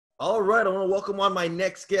All right, I want to welcome on my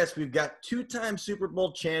next guest. We've got two-time Super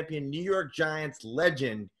Bowl champion, New York Giants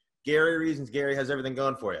legend, Gary Reasons. Gary, how's everything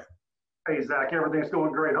going for you? Hey, Zach, everything's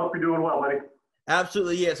going great. Hope you're doing well, buddy.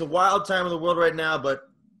 Absolutely, yeah. It's a wild time in the world right now, but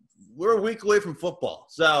we're a week away from football.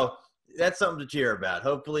 So that's something to cheer about.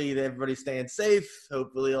 Hopefully everybody's staying safe.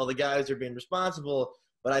 Hopefully all the guys are being responsible.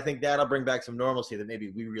 But I think that'll bring back some normalcy that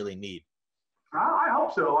maybe we really need. I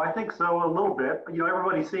hope so. I think so, a little bit. You know,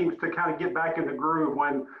 everybody seems to kind of get back in the groove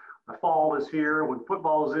when the fall is here, when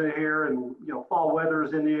football is in here, and, you know, fall weather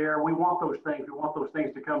is in the air. We want those things. We want those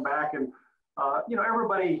things to come back. And, you know,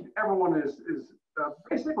 everyone is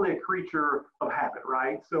basically a creature of habit,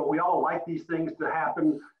 right? So we all like these things to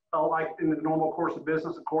happen, like in the normal course of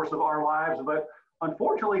business, the course of our lives. But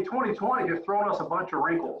unfortunately, 2020 has thrown us a bunch of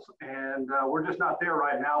wrinkles, and we're just not there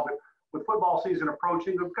right now. But with football season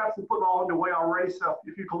approaching, we've got some football underway already. So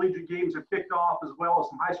a few collegiate games have kicked off, as well as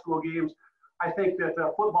some high school games. I think that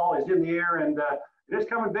football is in the air, and it is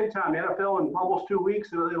coming big time. The NFL in almost 2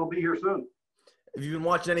 weeks. It'll be here soon. Have you been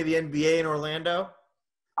watching any of the NBA in Orlando?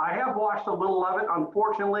 I have watched a little of it.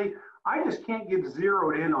 Unfortunately, I just can't get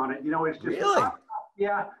zeroed in on it. You know, it's just Really?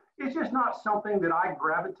 it's just not something that I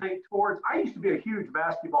gravitate towards. I used to be a huge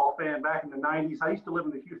basketball fan back in the 90s. I used to live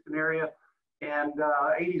in the Houston area, and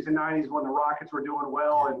 80s and 90s when the Rockets were doing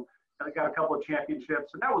well, and I got a couple of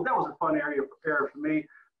championships. And that was a fun area for me.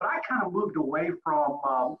 But I kind of moved away from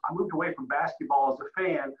basketball as a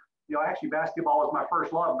fan. You know, actually basketball was my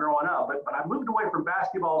first love growing up, but I moved away from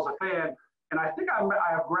basketball as a fan, and I think I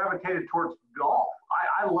have gravitated towards golf.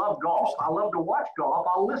 I love golf. I love to watch golf.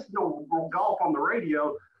 I'll listen to golf on the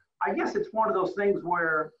radio. I guess it's one of those things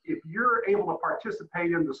where if you're able to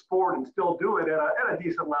participate in the sport and still do it at a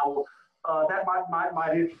decent level, that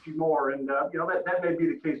might interest you more. And you know, that may be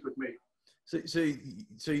the case with me.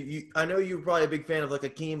 So you, I know you're probably a big fan of like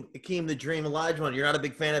Akeem the Dream Olajuwon. You're not a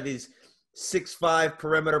big fan of these 6'5"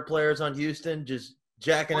 perimeter players on Houston just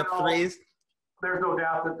jacking up threes. There's no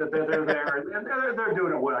doubt that they're there, and they're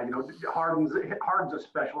doing it well. You know, Harden's a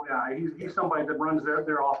special guy. He's somebody that runs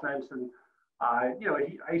their offense, and you know,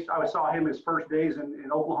 I saw him his first days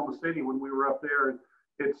in Oklahoma City when we were up there. And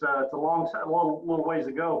it's a long little ways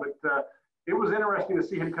ago, but it was interesting to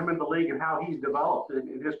see him come into the league and how he's developed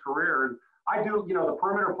in his career. And I do, you know, the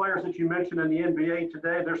perimeter players that you mentioned in the NBA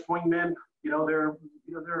today, they're swingmen. You know, they're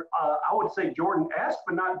I would say Jordan-esque,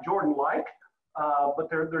 but not Jordan-like. But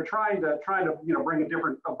they're trying to you know, bring a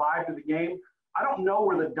different vibe to the game. I don't know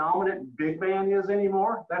where the dominant big man is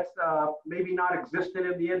anymore. That's maybe not existent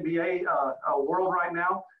in the NBA world right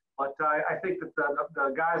now. But I think that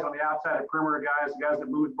the guys on the outside, the perimeter guys, the guys that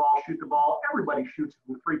move the ball, shoot the ball, everybody shoots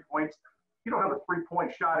from 3 points. You don't have a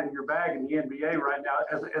 3-point shot in your bag in the NBA right now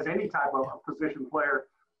as any type of position player.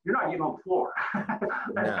 You're not getting on the floor.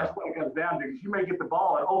 That's what it comes down to. Because you may get the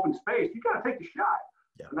ball in open space. You got to take the shot.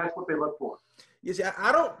 Yeah. And that's what they look for. You see,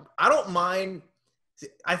 I don't mind.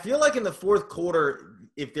 I feel like in the fourth quarter,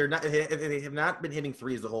 if they have not been hitting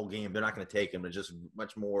threes the whole game, they're not going to take them. It's just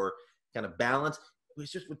much more kind of balanced.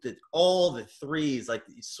 It's just with all the threes, like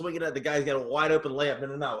swinging at the guy's got a wide open layup.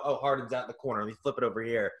 No. Oh, Harden's out in the corner. Let me flip it over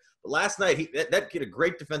here. But last night, that kid, a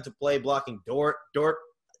great defensive play blocking Dort.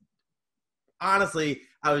 Honestly,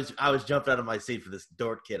 I was jumping out of my seat for this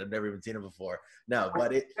Dort kid. I've never even seen him before. No,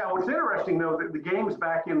 but what's interesting though, the games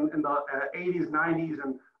back in the 80s, 90s,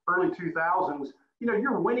 and early 2000s, you know,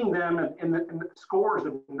 you're winning them in the scores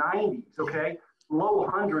of 90s, okay, low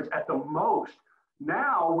hundreds at the most.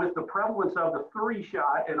 Now, with the prevalence of the three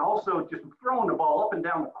shot and also just throwing the ball up and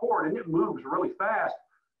down the court, and it moves really fast,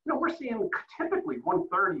 you know, we're seeing typically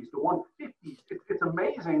 130s to 150s. It's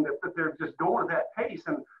amazing that they're just going at that pace.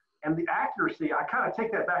 And the accuracy, I kind of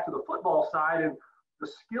take that back to the football side, and the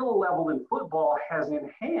skill level in football has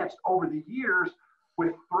enhanced over the years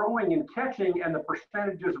with throwing and catching, and the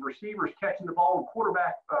percentages of receivers catching the ball and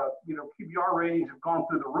quarterback, you know, QBR ratings have gone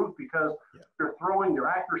through the roof because they're throwing, their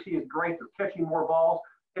accuracy is great, they're catching more balls.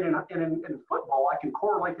 And in football, I can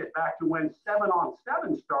correlate it back to when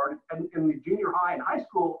 7-on-7 started in the junior high and high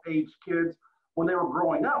school age kids when they were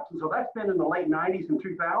growing up. And so that's been in the late 90s and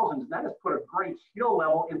 2000s. And that has put a great skill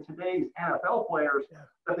level in today's NFL players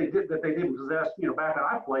that they didn't possess, you know, back when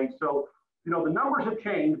I played. So, you know, the numbers have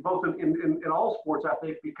changed both in all sports, I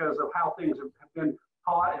think, because of how things have been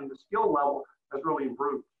taught, and the skill level has really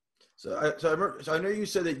improved. So I know you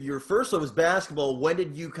said that your first love was basketball. When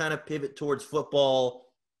did you kind of pivot towards football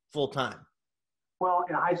full time? Well,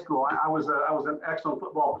 in high school, I was an excellent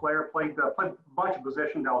football player. Played a bunch of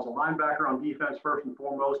positions. I was a linebacker on defense first and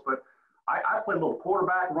foremost, but I played a little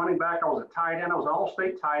quarterback, running back. I was a tight end. I was an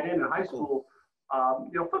all-state tight end in high school.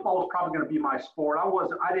 Football was probably going to be my sport.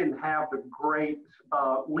 I didn't have the great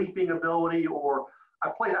leaping ability, or I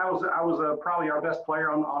was probably our best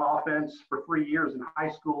player on offense for 3 years in high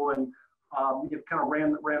school, and kind of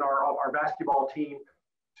ran our basketball team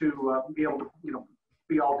to be able to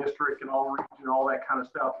be all district and all region and all that kind of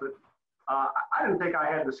stuff. But I didn't think I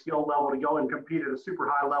had the skill level to go and compete at a super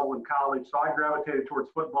high level in college, so I gravitated towards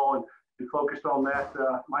football and focused on that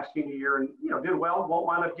my senior year, and did well. Won't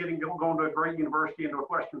wind up going to a great university in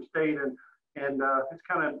Northwestern State, and it's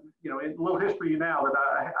kind of a little history now that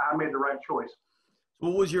I made the right choice.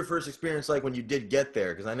 What was your first experience like when you did get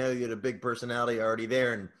there? Because I know you had a big personality already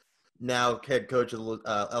there, and now head coach of the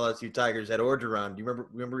LSU Tigers, Ed Orgeron. Do you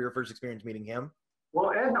remember your first experience meeting him?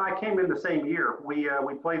 Well, Ed and I came in the same year. We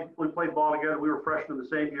played ball together. We were freshmen the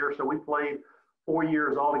same year, so we played 4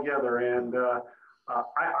 years all together, and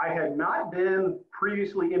I had not been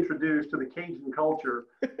previously introduced to the Cajun culture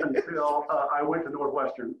until I went to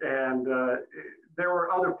Northwestern, and there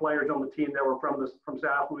were other players on the team that were from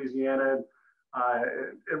South Louisiana.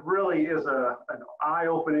 It really is an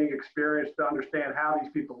eye-opening experience to understand how these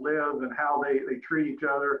people live and how they treat each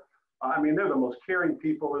other. I mean, they're the most caring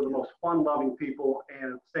people. They're the most fun-loving people,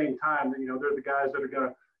 and at the same time, they're the guys that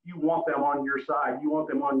are you want them on your side. You want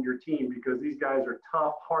them on your team because these guys are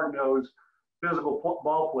tough, hard-nosed, physical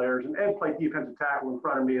ball players. And Ed played defensive tackle in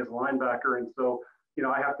front of me as a linebacker, and so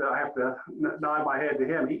I have to nod my head to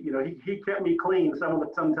him. He kept me clean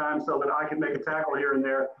sometimes so that I could make a tackle here and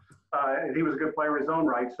there. And he was a good player in his own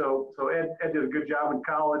right. So Ed did a good job in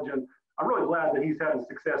college, and I'm really glad that he's had the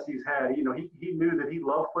success he's had. He knew that he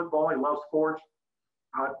loved football. He loved sports.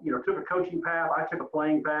 Took a coaching path. I took a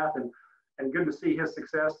playing path, and good to see his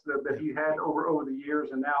success that he had over the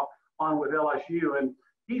years, and now on with LSU. And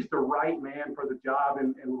he's the right man for the job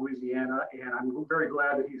in Louisiana, and I'm very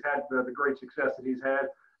glad that he's had the great success that he's had.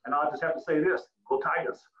 And I'll just have to say this: go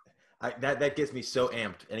Tigers! That gets me so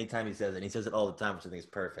amped anytime he says it. And he says it all the time, which I think is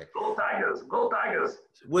perfect. Go Tigers! Go Tigers!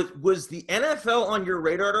 Was the NFL on your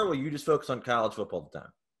radar, or were you just focused on college football at the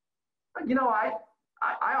time?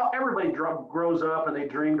 Everybody grows up and they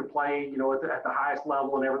dream to play, at the highest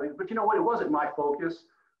level and everything. But you know what? It wasn't my focus.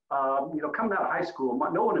 Coming out of high school,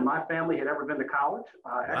 no one in my family had ever been to college.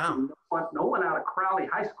 Wow. Actually, no one out of Crowley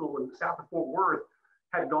High School in south of Fort Worth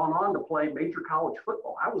had gone on to play major college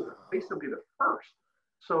football. I was basically the first.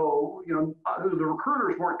 So, the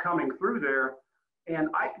recruiters weren't coming through there.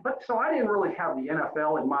 So I didn't really have the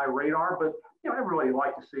NFL in my radar, but, I really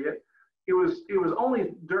liked to see it. It was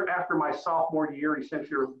only after my sophomore year,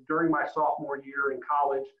 essentially, or during my sophomore year in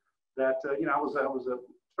college, that, I was a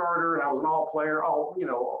starter, and I was an all-player,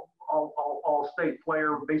 all-state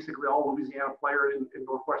player, basically all Louisiana player in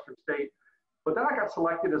Northwestern State. But then I got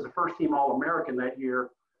selected as a first-team All-American that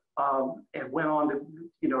year, and went on to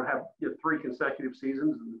have 3 consecutive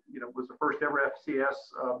seasons, and was the first ever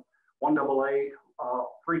FCS 1AA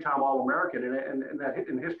 3-time All-American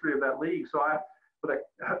in the history of that league. So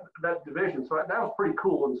that division, so that was pretty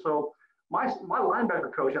cool. And so my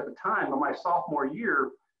linebacker coach at the time, in my sophomore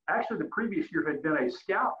year, actually the previous year had been a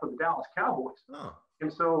scout for the Dallas Cowboys. Oh.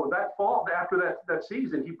 And so that fall, after that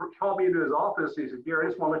season, he called me into his office. He said, "Gary, I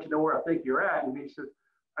just want to let you know where I think you're at." And he said,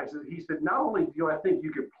 "Not only do I think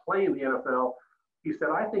you could play in the NFL, he said,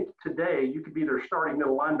 I think today you could be their starting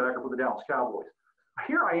middle linebacker for the Dallas Cowboys."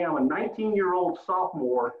 Here I am, a 19-year-old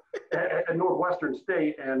sophomore at Northwestern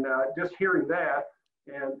State, and just hearing that,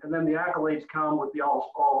 and then the accolades come with the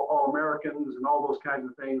All-Americans and all those kinds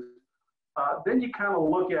of things. Then you kind of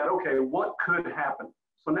look at, okay, what could happen?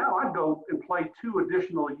 So now I'd go and play 2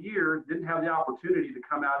 additional years, didn't have the opportunity to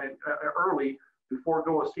come out early and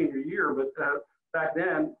forego a senior year, but back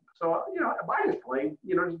then, so, I just played,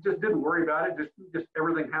 just didn't worry about it. Just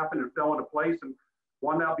everything happened and fell into place, and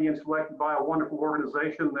wound up being selected by a wonderful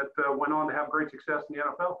organization that went on to have great success in the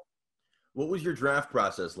NFL. What was your draft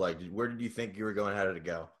process like? Where did you think you were going? How did it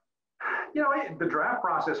go? The draft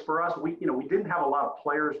process for us, we didn't have a lot of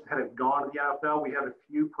players that had gone to the NFL. We had a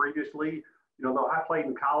few previously. Though I played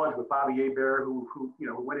in college with Bobby Hebert, who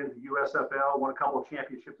went into USFL, won a couple of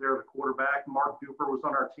championships there as a quarterback. Mark Duper was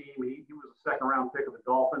on our team. He was a second-round pick of the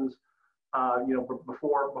Dolphins,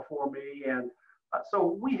 before me, and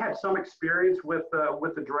so we had some experience with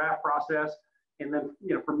the draft process. And then,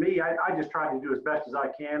 for me, I just tried to do as best as I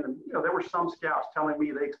can. And, there were some scouts telling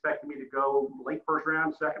me they expected me to go late first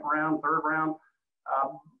round, second round, third round.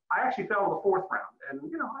 I actually fell to the 4th round. And,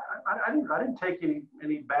 I didn't take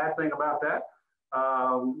any bad thing about that.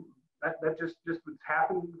 That just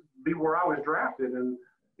happened to be where I was drafted. And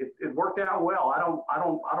it worked out well. I don't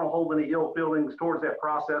hold any ill feelings towards that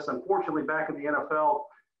process. Unfortunately, back in the NFL,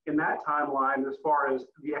 in that timeline, as far as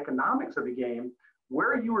the economics of the game,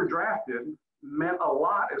 where you were drafted meant a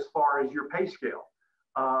lot as far as your pay scale,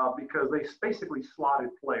 because they basically slotted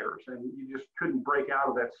players, and you just couldn't break out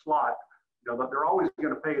of that slot. You know, they're always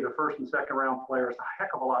going to pay the first and second round players a heck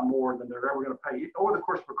of a lot more than they're ever going to pay over the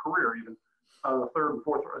course of a career, even the third and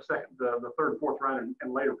fourth round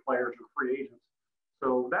and later players are free agents.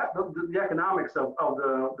 So that the economics of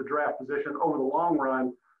the draft position over the long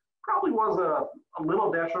run probably was a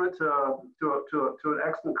little detriment to an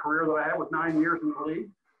excellent career that I had with 9 years in the league.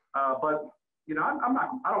 But you know,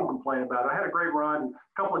 I don't complain about it. I had a great run,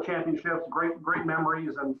 a couple of championships, great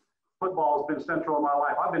memories, and football has been central in my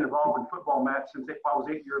life. I've been involved in football, Matt, since I was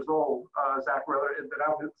 8 years old, Zach, rather, since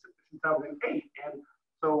I was 8. And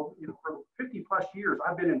so, you know, for 50 plus years,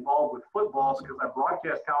 I've been involved with football because I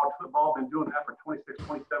broadcast college football. I've been doing that for 26,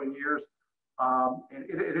 27 years. And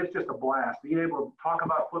it is just a blast being able to talk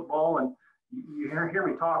about football, and you hear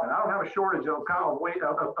me talking. I don't have a shortage of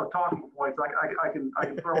talking points. I can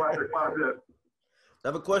throw out there quite a bit. I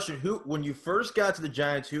have a question. When you first got to the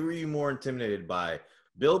Giants, who were you more intimidated by?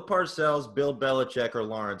 Bill Parcells, Bill Belichick, or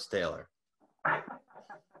Lawrence Taylor?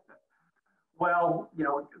 Well, you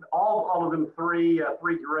know, all of them three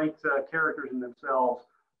great characters in themselves.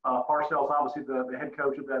 Parcells, obviously the head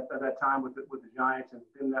coach at that time with the Giants, and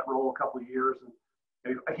been in that role a couple of years.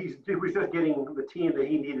 And he was just getting the team that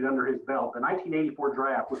he needed under his belt. The 1984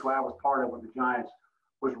 draft, which I was part of with the Giants,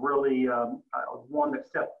 was really one that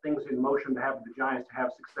set things in motion to have the Giants to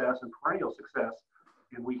have success and perennial success.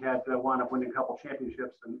 And we had wound up winning a couple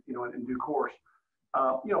championships, and you know, in due course.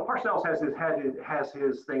 You know, Parcells has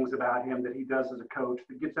his things about him that he does as a coach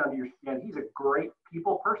that gets under your skin. He's a great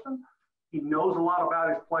people person. He knows a lot about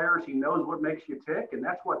his players. He knows what makes you tick, and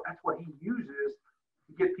that's what he uses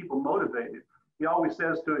to get people motivated. He always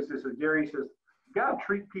says to us, this is Gary, he says, you got to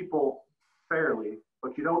treat people fairly,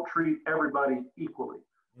 but you don't treat everybody equally.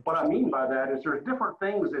 What I mean by that is there's different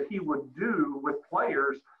things that he would do with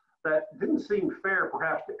players that didn't seem fair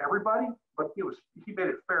perhaps to everybody, but he made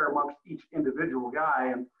it fair amongst each individual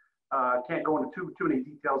guy. And can't go into too many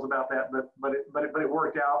details about that, but it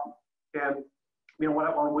worked out. And you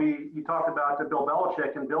know, when you talked about Bill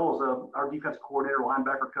Belichick, and Bill was our defense coordinator,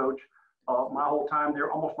 linebacker coach, almost my whole time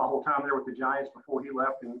there with the Giants before he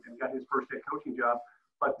left and got his first head coaching job.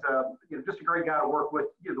 But you know, just a great guy to work with.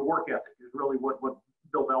 You know, the work ethic is really what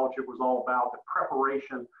Bill Belichick was all about. The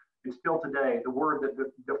preparation, and still today, the word that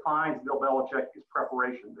defines Bill Belichick is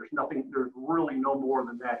preparation. There's really no more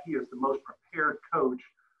than that. He is the most prepared coach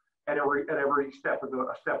at every step of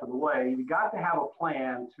the way. You got to have a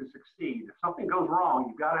plan to succeed. If something goes wrong,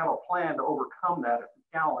 you've got to have a plan to overcome that. It's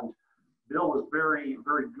a challenge. Bill was very,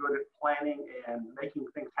 very good at planning and making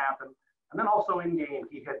things happen. And then also in game,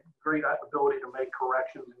 he had great ability to make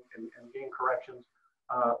corrections and game corrections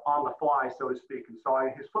on the fly, so to speak. And so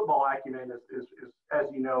his football acumen is, as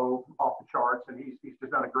you know, off the charts, and he's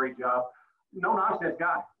just done a great job. No nonsense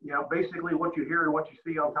guy. You know, basically what you hear and what you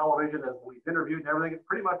see on television as we've interviewed and everything, it's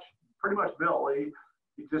pretty much Bill.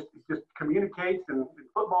 He just communicates, and in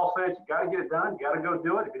football sense, you got to get it done. You got to go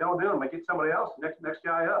do it. If you don't do it, make it somebody else, next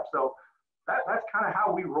guy up. So that's kind of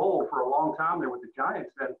how we rolled for a long time there with the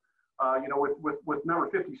Giants. And you know, with number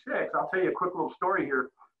 56, I'll tell you a quick little story here.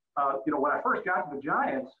 You know, when I first got to the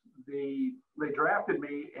Giants, they drafted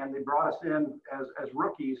me and they brought us in as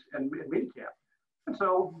rookies in minicamp. And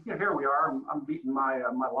so, you know, here we are. I'm meeting my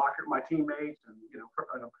teammates, and you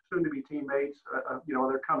know, soon to be teammates. You know,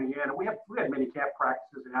 they're coming in, and we had minicamp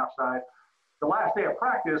practices and outside. The last day of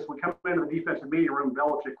practice, we come into the defensive meeting room.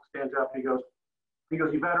 Belichick stands up and he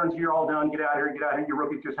goes, "You veterans, you're all done. Get out of here. You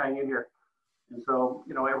rookies, just hang in here." And so,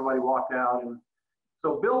 you know, everybody walked out, and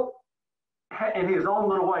so Bill, in his own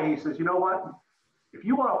little way, he says, "You know what? If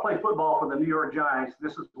you want to play football for the New York Giants,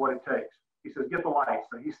 this is what it takes." He says, "Get the lights."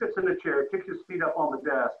 So he sits in the chair, kicks his feet up on the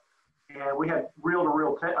desk, and we had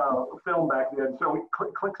reel-to-reel film back then. So he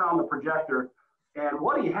clicks on the projector, and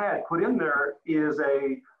what he had put in there is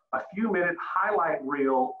a few-minute highlight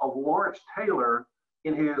reel of Lawrence Taylor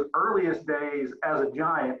in his earliest days as a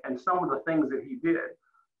Giant and some of the things that he did.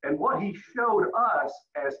 And what he showed us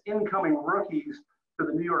as incoming rookies to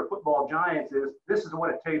the New York Football Giants is this is what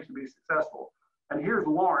it takes to be successful. And here's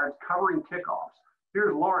Lawrence covering kickoffs.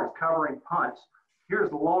 Here's Lawrence covering punts.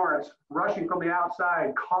 Here's Lawrence rushing from the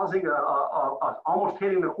outside, causing almost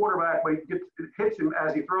hitting the quarterback, but it hits him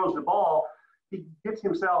as he throws the ball. He gets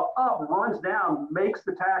himself up, runs down, makes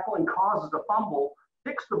the tackle, and causes a fumble,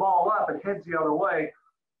 picks the ball up, and heads the other way.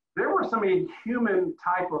 There were some inhuman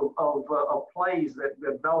type of plays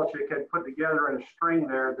that Belichick had put together in a string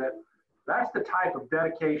there. That's the type of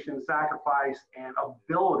dedication, sacrifice, and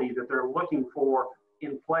ability that they're looking for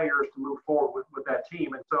in players to move forward with that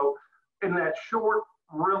team. And so in that short,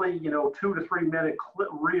 really, 2 to 3 minute clip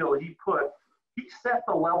reel he set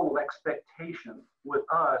the level of expectation with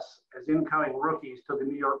us as incoming rookies to the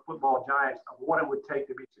New York Football Giants of what it would take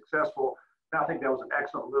to be successful. And I think that was an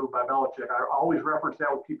excellent move by Belichick. I always reference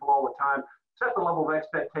that with people all the time. Set the level of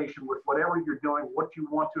expectation with whatever you're doing, what you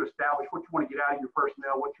want to establish, what you want to get out of your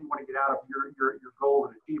personnel, what you want to get out of your goals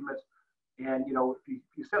and achievements. And if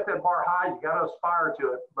you set that bar high, you got to aspire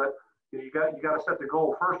to it. But you got to set the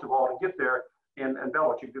goal first of all to get there. And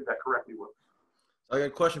Belichick did that correctly with us. I got a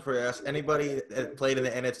question for you. Ask anybody that played in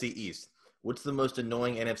the NFC East. What's the most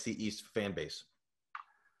annoying NFC East fan base?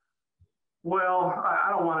 Well, I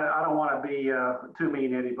don't want to be too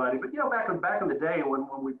mean to anybody, but back in the day when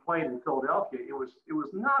we played in Philadelphia, it was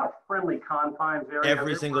not a friendly confines area.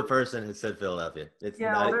 Every single person has said Philadelphia. There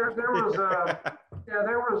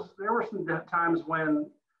were some times when,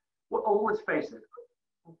 well, let's face it,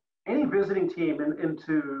 any visiting team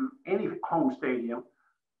into any home stadium,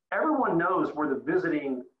 everyone knows where the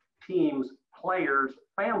visiting team's players'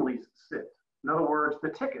 families sit. In other words, the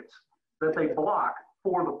tickets that they block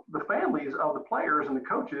for the families of the players and the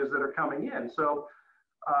coaches that are coming in. So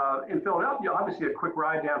in Philadelphia, obviously a quick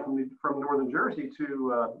ride down from northern Jersey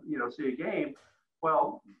to see a game.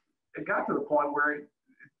 Well, it got to the point where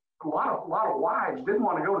a lot of wives didn't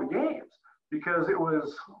want to go to games because it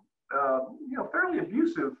was fairly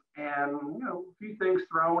abusive and a few things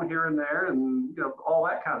thrown here and there and all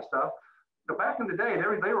that kind of stuff. But back in the day,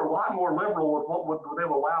 they were a lot more liberal with what they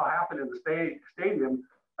would allow happen in the stadium.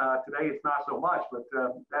 Today it's not so much, but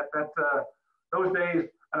those days,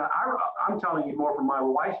 and I'm telling you more from my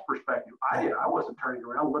wife's perspective. I wasn't turning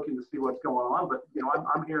around looking to see what's going on, but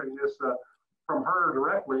I'm hearing this from her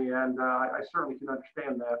directly, and I certainly can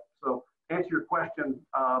understand that. So, to answer your question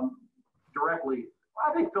directly,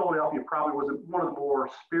 I think Philadelphia probably was one of the more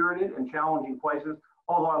spirited and challenging places.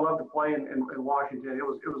 Although I love to play in Washington, it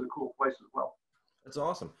was a cool place as well. That's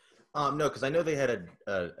awesome. No, because I know they had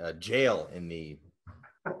a jail in the.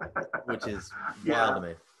 Which is wild to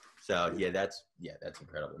me. So that's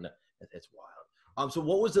incredible. No, it's wild. So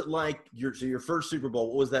what was it like? Your first Super Bowl?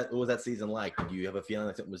 What was that season like? Did you have a feeling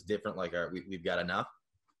like something was different? Like, all right, we've got enough.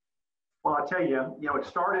 Well, I tell you, it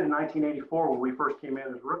started in 1984 when we first came in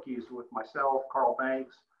as rookies with myself, Carl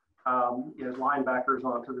Banks, as linebackers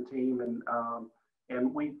onto the team,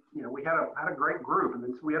 and we had a great group, and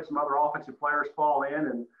then we had some other offensive players fall in,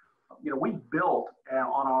 and we built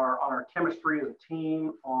on our chemistry as a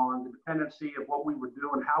team, on the dependency of what we would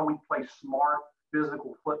do and how we play smart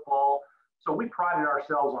physical football. So we prided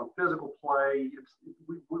ourselves on physical play.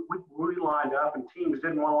 We lined up, and teams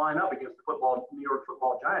didn't want to line up against the New York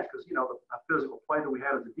Football Giants because the physical play that we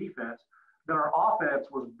had as a defense. Then our offense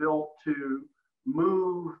was built to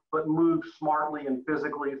move smartly and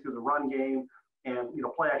physically through the run game and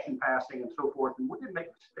play action passing and so forth. And we didn't make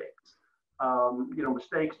mistakes.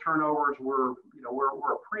 Mistakes, turnovers were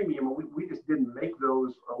a premium, and we just didn't make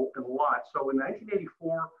those a lot. So in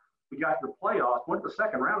 1984, we got to the playoffs, went to the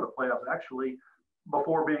second round of the playoffs actually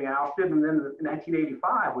before being ousted. And then in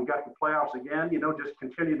 1985, we got to the playoffs again, just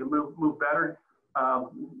continued to move better.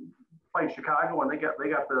 Played Chicago, and they got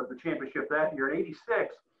the championship that year. In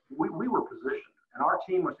 86, we were positioned, and our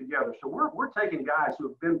team was together. So we're taking guys who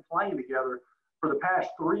have been playing together for the past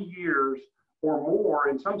 3 years or more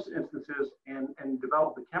in some instances, and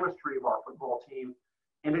develop the chemistry of our football team.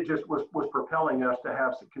 And it just was propelling us to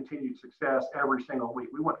have some continued success every single week.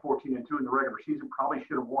 We went 14-2 in the regular season, probably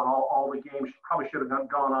should have won all the games, probably should have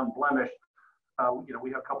gone unblemished.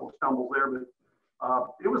 We had a couple of stumbles there, but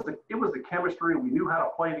it was the chemistry. We knew how to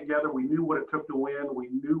play together. We knew what it took to win. We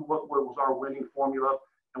knew what was our winning formula,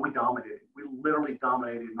 and we dominated. We literally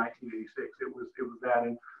dominated in 1986. It was that,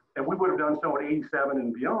 and we would have done so in 87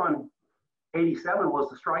 and beyond. 87 was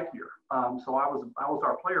the strike year. So I was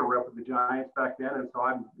our player rep with the Giants back then. And so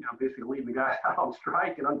I'm basically leading the guys out on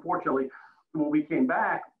strike. And unfortunately, when we came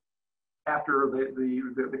back after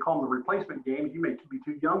they call them the replacement games, you may be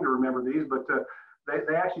too young to remember these, but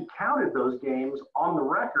they actually counted those games on the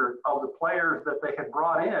record of the players that they had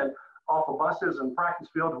brought in off of buses and practice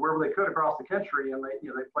fields wherever they could across the country. And they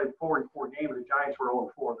played 4 games. The Giants were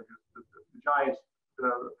 0-4 because the Giants,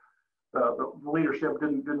 the leadership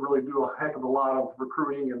didn't really do a heck of a lot of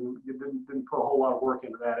recruiting, and didn't put a whole lot of work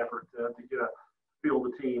into that effort to get a field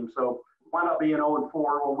of team. So wound up being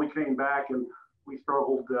 0-4 when we came back, and we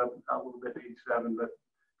struggled a little bit in 87, but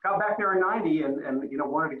got back there in 90 and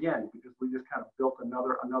won it again because we just kind of built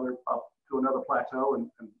another up to another plateau and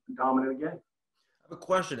dominant again. I have a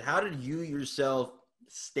question. How did you yourself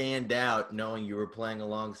stand out knowing you were playing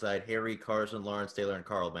alongside Harry, Carson, Lawrence Taylor, and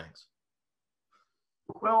Carl Banks?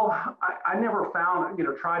 Well, I never found,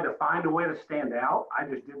 tried to find a way to stand out. I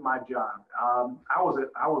just did my job. I was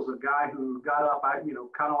a guy who got up,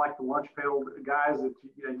 kind of like the lunch pail guys that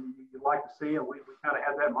you like to see. And we kind of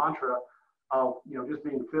had that mantra of, just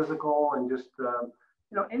being physical and just,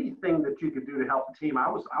 anything that you could do to help the team. I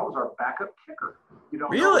was our backup kicker. You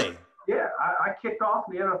don't Really? know. Yeah, I kicked off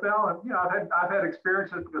in the NFL, and I've had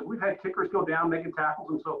experiences because we've had kickers go down making tackles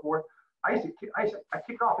and so forth. I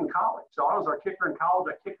kicked off in college, so I was our kicker in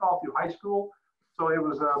college. I kicked off through high school, so it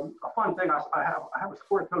was a fun thing. I have a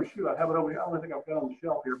square toe shoe. I have it over here. I don't think I've got it on the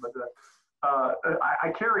shelf here, but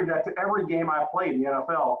I carried that to every game I played in the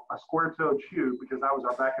NFL, a square toed shoe, because I was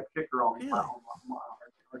our backup kicker on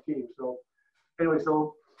our team. So anyway,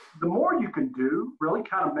 so the more you can do, really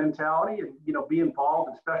kind of mentality and be involved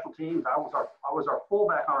in special teams. I was our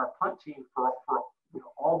fullback on our punt team for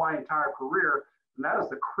all my entire career, and that is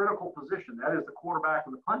the critical position. That is the quarterback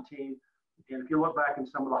of the punt team. And if you look back in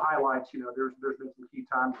some of the highlights, there's been some key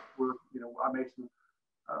times where I made some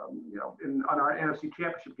on our NFC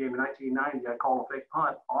Championship game in 1990, I called a fake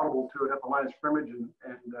punt, audible to it at the line of scrimmage, and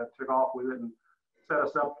took off with it and set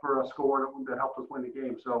us up for a score that helped us win the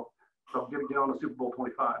game. So get on to Super Bowl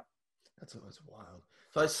 25. That's wild.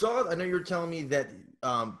 So I know you were telling me that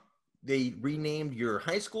they renamed your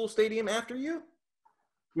high school stadium after you?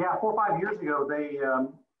 Yeah, 4 or 5 years ago,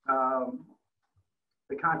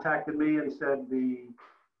 they contacted me and said the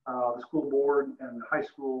school board and the high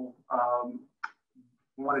school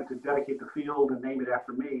wanted to dedicate the field and name it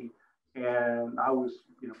after me. And I was,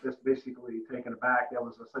 just basically taken aback. That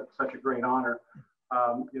was such a great honor.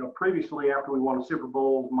 Previously, after we won a Super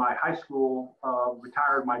Bowl, my high school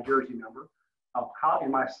retired my jersey number. After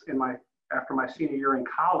my senior year in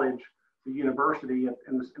college, the university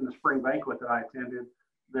in the spring banquet that I attended,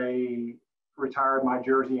 they retired my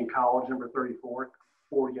jersey in college, number 34,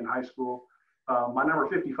 40 in high school. My number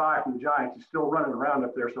 55 from the Giants is still running around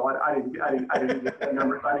up there, so I didn't get that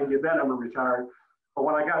number. I didn't get that number retired. But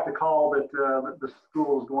when I got the call that the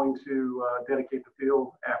school was going to dedicate the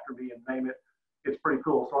field after me and name it, it's pretty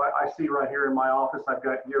cool. So I see right here in my office, I've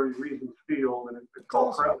got Gary Reason's Field, and it's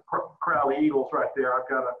called Crowley Eagles right there. I've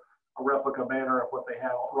got a replica banner of what they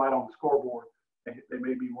have right on the scoreboard. They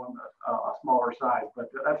may be one a smaller size, but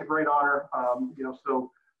that's a great honor.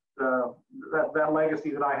 So that legacy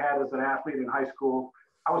that I had as an athlete in high school,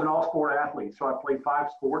 I was an all-sport athlete. So I played 5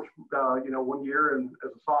 sports, 1 year, and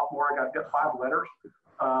as a sophomore, I got 5 letters.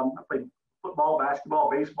 I played football, basketball,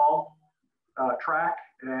 baseball, track,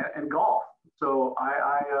 and golf. So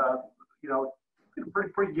I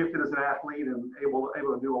pretty gifted as an athlete and able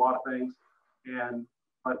to do a lot of things.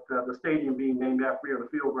 But the stadium being named after me, or the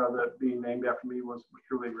field rather being named after me, was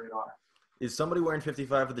truly a great honor. Is somebody wearing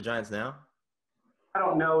 55 for the Giants now? I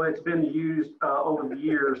don't know. It's been used over the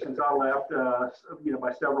years since I left,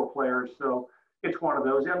 by several players. So it's one of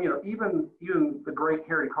those. I mean, even the great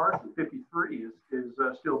Harry Carson, 53, is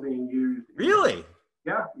still being used. Really?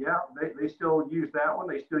 Yeah. They still use that one.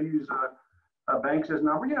 They still use Banks's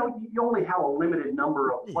number. You only have a limited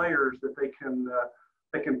number of players that they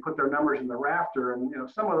can put their numbers in the rafter, and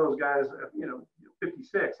some of those guys,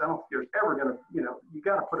 56. I don't think there's ever going to, you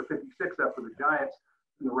got to put a 56 up for the Giants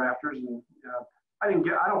in the rafters, and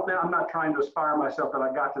I'm not trying to aspire myself that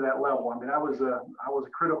I got to that level. I mean, I was a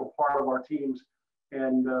critical part of our teams,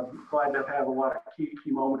 and glad to have a lot of key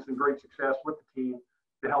moments and great success with the team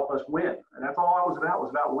to help us win. And that's all I was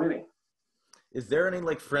about winning. Is there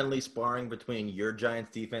any friendly sparring between your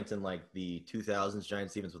Giants defense and the 2000s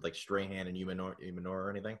Giants defense with Strahan and Umanor or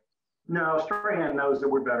anything? No, Strahan knows that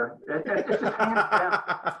we're better. It's just hands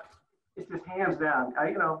down. It's just hands down.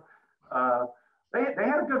 They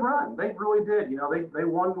had a good run. They really did. They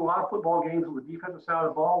won a lot of football games on the defensive side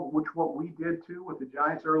of the ball, which what we did too with the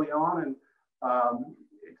Giants early on. And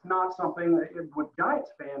it's not something that what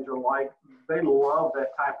Giants fans are like. They love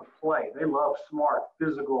that type of play. They love smart,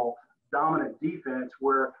 physical, dominant defense.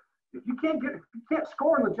 Where if you can't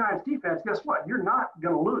score in the Giants defense, guess what? You're not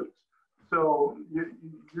going to lose. So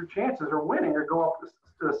your chances of winning are go up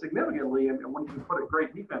significantly. And when you put a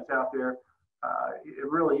great defense out there, it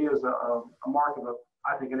really is a mark of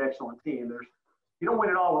I think, an excellent team. You don't win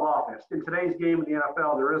it all with offense. In today's game in the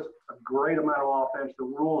NFL, there is a great amount of offense. The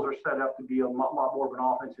rules are set up to be a lot more of an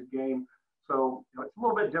offensive game. So it's a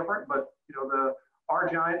little bit different, but our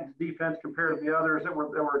Giants defense compared to the others that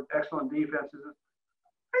were excellent defenses,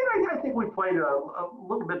 I think we played a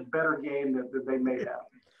little bit better game than they may have.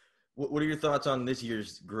 What are your thoughts on this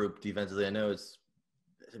year's group defensively? I know it's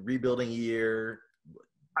a rebuilding year.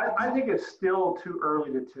 I think it's still too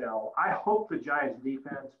early to tell. I hope the Giants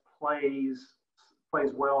defense plays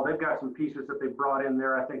well. They've got some pieces that they brought in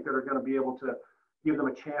there, I think, that are going to be able to give them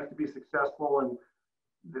a chance to be successful. And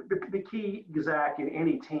the key, Zach, in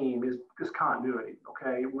any team is continuity,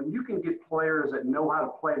 okay? When you can get players that know how to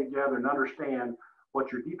play together and understand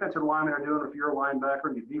what your defensive linemen are doing, if you're a linebacker,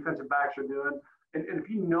 and your defensive backs are doing, and if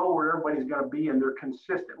you know where everybody's going to be and they're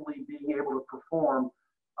consistently being able to perform,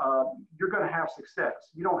 you're going to have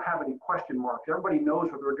success. You don't have any question marks. Everybody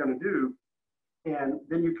knows what they're going to do, and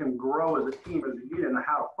then you can grow as a team, as a unit, and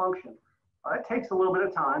how to function. It takes a little bit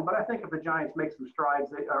of time, but I think if the Giants make some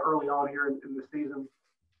strides early on here in the season,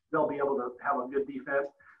 they'll be able to have a good defense.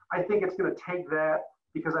 I think it's going to take that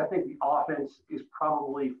because I think the offense is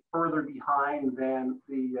probably further behind than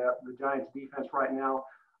the Giants defense right now.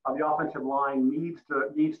 The offensive line needs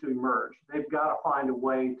to emerge. They've got to find a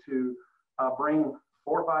way to bring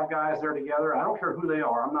 4 or 5 guys there together. I don't care who they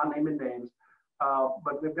are. I'm not naming names,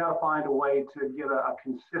 but they've got to find a way to get a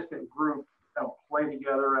consistent group that'll play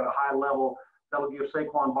together at a high level. That'll give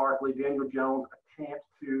Saquon Barkley, Daniel Jones a chance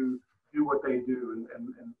to do what they do. And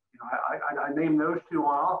you know, I name those 2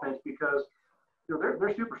 on offense because you know they're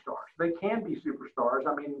superstars. They can be superstars.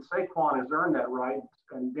 I mean, Saquon has earned that right,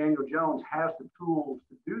 and Daniel Jones has the tools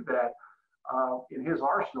to do that in his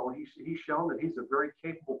arsenal. He's shown that he's a very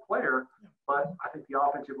capable player, but I think the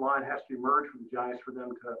offensive line has to emerge from the Giants for them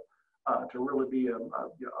to really be you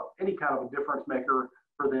know, any kind of a difference maker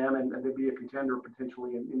for them, and to be a contender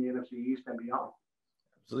potentially in the NFC East and beyond.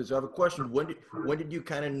 Absolutely. So I have a question. When did you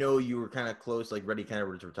kind of know you were kind of close, like ready kind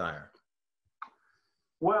of to retire?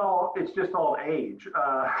 Well, it's just all age.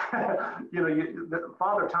 You know,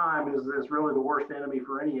 father time is really the worst enemy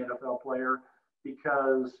for any NFL player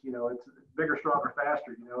because, you know, it's bigger, stronger,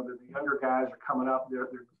 faster. You know, the younger guys are coming up.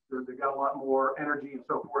 They've got a lot more energy and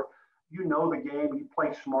so forth. You know the game. You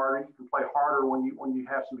play smarter. You can play harder when you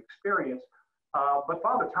have some experience. But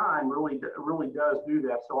Father Time really does do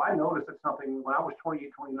that. So I noticed that something when I was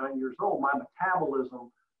 28, 29 years old, my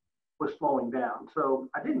metabolism was slowing down. So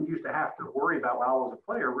I didn't used to have to worry about while I was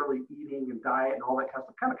a player, really eating and diet and all that kind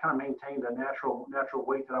of stuff. Kind of maintained a natural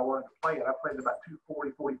weight that I wanted to play at. I played about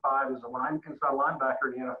 240, 45 as a inside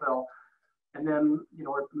linebacker in the NFL. And then, you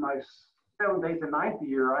know, in my 7th, 8th, and 9th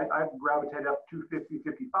year, I gravitated up to 250,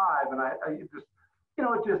 55. And it just, you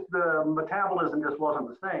know, the metabolism just wasn't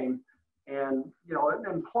the same. And, you know,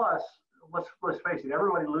 and plus, let's face it,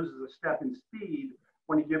 everybody loses a step in speed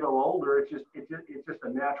when you get a little older. It's just a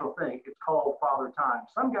natural thing. It's called father time.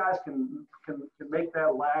 Some guys can make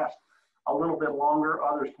that last a little bit longer.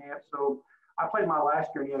 Others can't. So I played my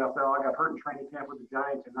last year in the NFL. I got hurt in training camp with the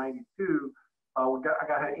Giants in '92. I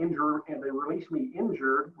got injured, and they released me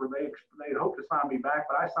injured where they had hoped to sign me back,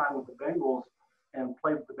 but I signed with the Bengals and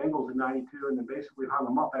played with the Bengals in '92, and then basically hung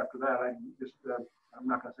them up after that. I'm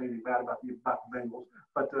not going to say anything bad about the Bengals,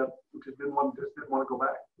 but just didn't want to go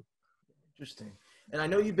back. Interesting. And I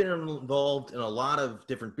know you've been involved in a lot of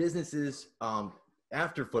different businesses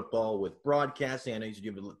after football with broadcasting. I know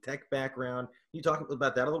you have a tech background. Can you talk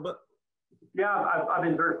about that a little bit? Yeah, I've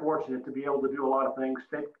been very fortunate to be able to do a lot of things.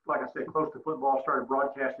 Like I said, close to football. Started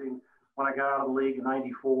broadcasting when I got out of the league in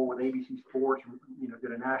 '94 with ABC Sports. You know,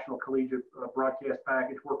 did a national collegiate broadcast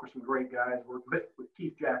package. Worked with some great guys. Worked with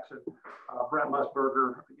Keith Jackson, Brent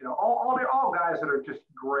Musburger. You know, all guys that are just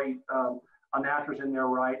great announcers in their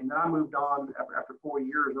right. And then I moved on after 4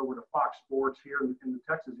 years over to Fox Sports here in the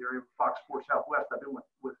Texas area, Fox Sports Southwest. I've been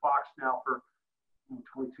with Fox now for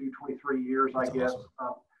 22, 23 years, I guess.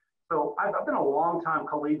 Awesome. So I've been a long-time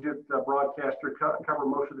collegiate broadcaster, cover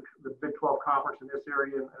most of the Big 12 conference in this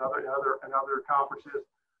area and other conferences.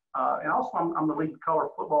 And also I'm the lead color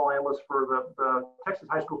football analyst for the Texas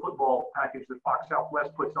high school football package that Fox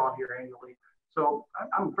Southwest puts on here annually. So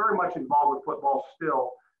I'm very much involved with football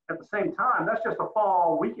still. At the same time, that's just a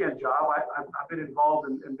fall weekend job. I've been involved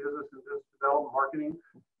in business and business development, marketing,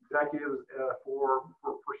 executives for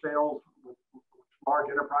sales with large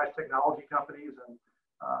enterprise technology companies and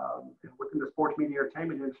within the sports media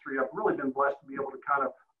entertainment industry. I've really been blessed to be able to kind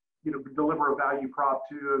of, you know, deliver a value prop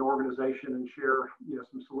to an organization and share, you know,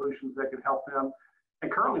 some solutions that could help them.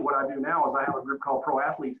 And currently what I do now is I have a group called Pro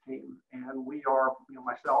Athletes Team, and we are, you know,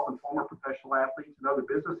 myself and former professional athletes and other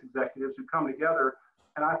business executives who come together,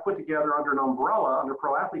 and I've put together under an umbrella under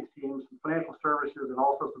Pro Athletes Team some financial services and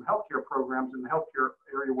also some healthcare programs in the healthcare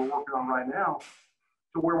area we're working on right now,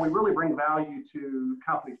 to where we really bring value to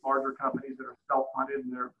companies, larger companies that are self-funded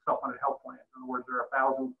and they're self-funded health plans. In other words, they're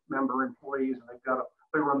 1,000 member employees and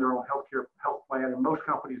they run their own health plan, and most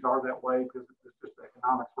companies are that way because it's just the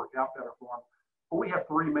economics work out better for them. But we have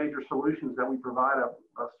 3 major solutions that we provide: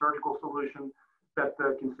 a surgical solution that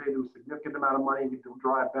can save them a significant amount of money to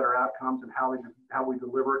drive better outcomes, and how we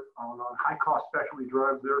deliver it on high-cost specialty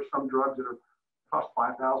drugs. There are some drugs that are costs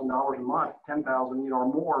 $5,000 a month, 10,000, or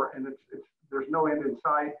more, and there's no end in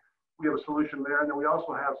sight. We have a solution there, and then we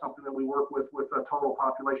also have something that we work with total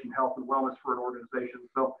population health and wellness for an organization.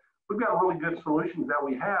 So we've got really good solutions that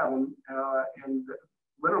we have, and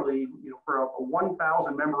literally, for a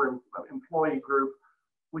 1,000 member employee group,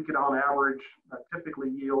 we could on average typically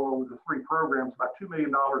yield over the 3 programs about $2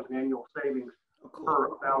 million in annual savings per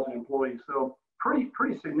 1,000 employees. So pretty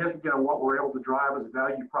significant on what we're able to drive as a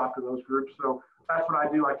value prop to those groups. So that's what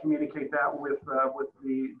I do. I communicate that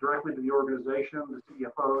directly to the organization, the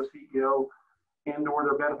CFO, CEO, and/or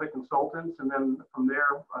their benefit consultants, and then from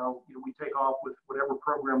there, we take off with whatever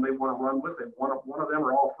program they want to run with it. One of them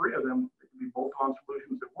or all 3 of them, it can be bolt-on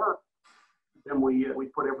solutions that work. Then we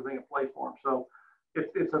put everything in play for them. So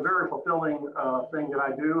it's a very fulfilling thing that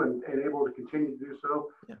I do, and able to continue to do so.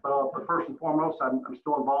 Yeah. But first and foremost, I'm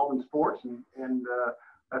still involved in sports, and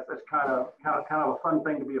that's kind of a fun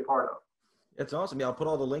thing to be a part of. That's awesome. Yeah, I'll put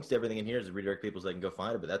all the links to everything in here to redirect people so they can go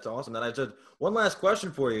find it. But that's awesome. Then I just one last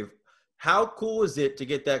question for you. How cool is it to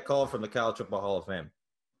get that call from the College Football Hall of Fame?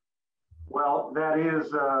 Well, that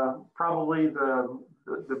is probably the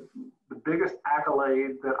biggest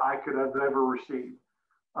accolade that I could have ever received.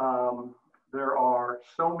 There are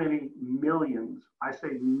so many millions, I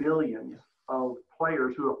say millions, of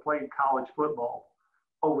players who have played college football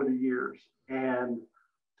over the years, and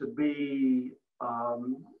to be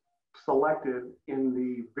selected in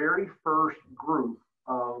the very first group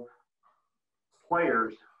of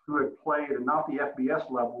players who had played at not the FBS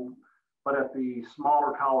level, but at the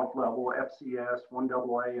smaller college level, FCS,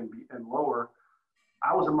 1AA, and lower.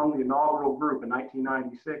 I was among the inaugural group in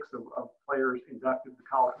 1996 of players inducted to the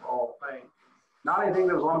College Football Hall of Fame. Not anything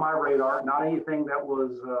that was on my radar, not anything that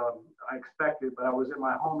was I expected, but I was in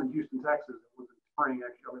my home in Houston, Texas. It was in spring,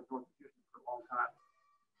 actually. I lived north of Houston for a long time.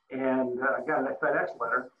 And I got that FedEx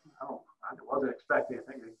letter. I wasn't expecting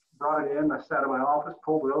anything. They brought it in. I sat in my office,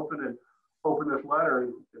 pulled it open, and opened this letter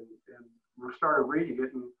and started reading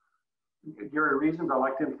it. And Gary Reasons, I'd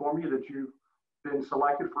like to inform you that you've been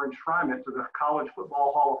selected for enshrinement to the College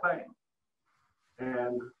Football Hall of Fame.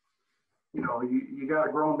 And, you got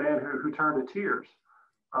a grown man who turned to tears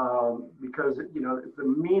because, the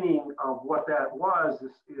meaning of what that was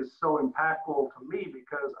is so impactful to me,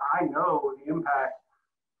 because I know the impact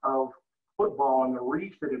of football and the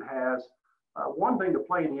reach that it has. One thing to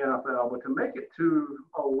play in the NFL, but to make it to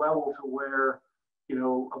a level to where,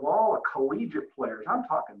 of all the collegiate players, I'm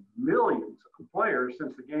talking millions of players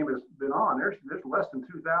since the game has been on. There's less than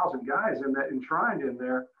 2,000 guys enshrined in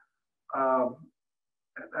there.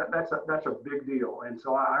 That's a big deal, and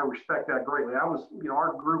so I respect that greatly.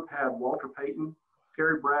 Our group had Walter Payton,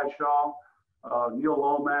 Terry Bradshaw, Neil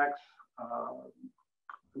Lomax,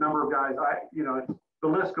 a number of guys. The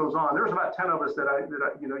list goes on. There was about 10 of us that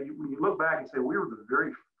when you look back and say we were the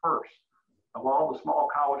very first of all the small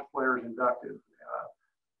college players inducted.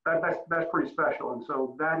 That's pretty special, and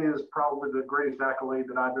so that is probably the greatest accolade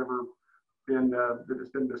that I've ever been that has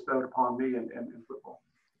been bestowed upon me in football.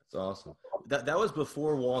 That's awesome. That was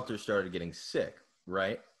before Walter started getting sick,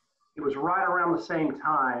 right? It was right around the same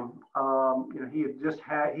time. He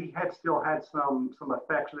had still had some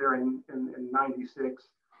effects there in '96.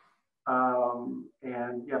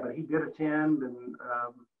 But he did attend, and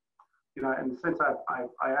and since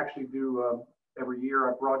I actually do every year,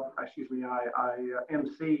 I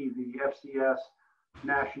MC the FCS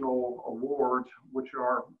National Awards, which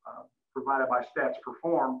are provided by Stats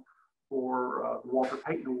Perform for the Walter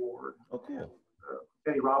Payton Award,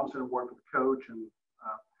 Eddie Robinson Award for the coach,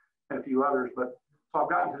 and a few others. But so I've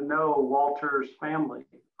gotten to know Walter's family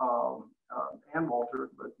and Walter,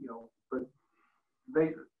 but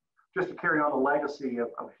they. Just to carry on the legacy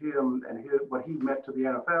of him and what he meant to the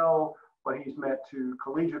NFL, what he's meant to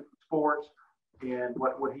collegiate sports, and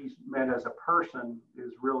what he's meant as a person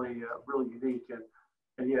is really unique.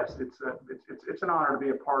 And yes, it's an honor to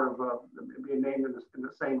be a part of being named in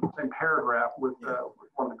the same paragraph with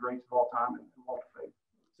one of the greats of all time, in Walter Payton.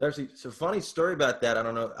 Actually, so funny story about that. I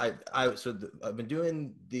don't know. I've been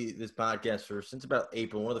doing this podcast since about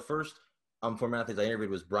April. One of the first former athletes I interviewed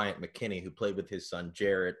was Bryant McKinney, who played with his son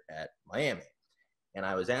Jarrett at Miami. And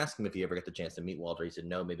I was asking him if he ever got the chance to meet Walter. He said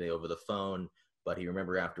no, maybe over the phone. But he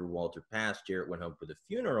remembered after Walter passed, Jarrett went home for the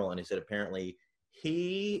funeral, and he said apparently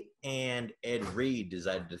he and Ed Reed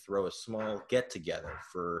decided to throw a small get-together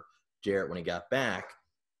for Jarrett when he got back,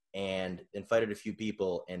 and invited a few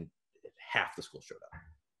people, and half the school showed up.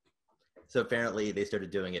 So apparently they started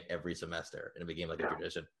doing it every semester, and it became like a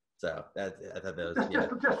tradition. So I thought that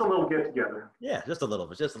was just a little get together. Yeah, just a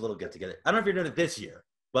little get together. I don't know if you're doing it this year,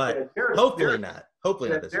 but hopefully not. Hopefully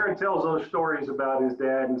Yeah, not this year. Darren tells those stories about his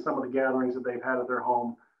dad and some of the gatherings that they've had at their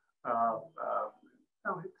home.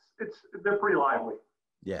 They're pretty lively.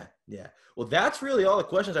 Yeah, yeah. Well, that's really all the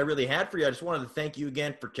questions I really had for you. I just wanted to thank you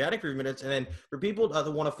again for chatting for a few minutes. And then for people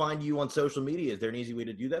that want to find you on social media, is there an easy way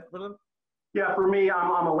to do that for them? Yeah, for me,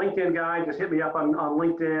 I'm a LinkedIn guy. Just hit me up on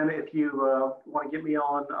LinkedIn if you want to get me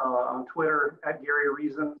on Twitter at Gary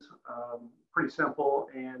Reasons. Pretty simple.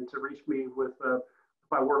 And to reach me with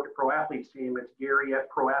if I work at Pro Athletes Team, it's Gary at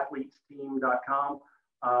proathletesteam.com.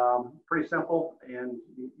 Pretty simple. And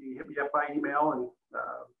you hit me up by email, and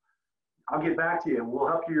I'll get back to you. We'll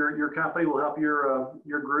help your company. We'll help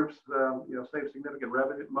your groups save significant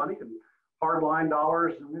revenue, money, and hardline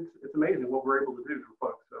dollars. And it's amazing what we're able to do for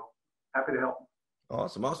folks. So happy to help.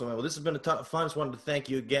 Awesome. Well, this has been a ton of fun. Just wanted to thank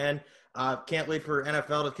you again. Can't wait for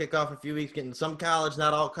NFL to kick off in a few weeks. Getting some college,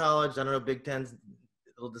 not all college. I don't know, Big Ten's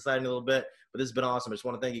deciding a little bit, but this has been awesome. I just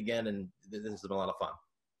want to thank you again, and this has been a lot of fun.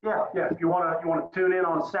 Yeah. If you want to tune in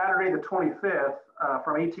on Saturday the 25th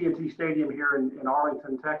from AT&T Stadium here in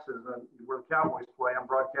Arlington, Texas, where the Cowboys play. I'm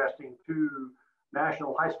broadcasting 2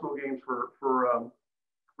 national high school games for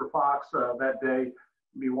Fox that day.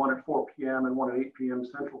 It'll be one at 4 p.m. and one at 8 p.m.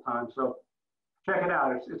 Central Time. So check it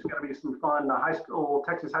out. It's going to be some fun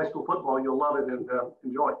Texas high school football. You'll love it and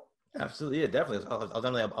enjoy. Absolutely, yeah, definitely.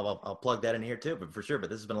 I'll plug that in here too, but for sure. But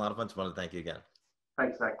this has been a lot of fun. So I want to thank you again.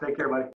 Thanks, Zach. Take care, buddy.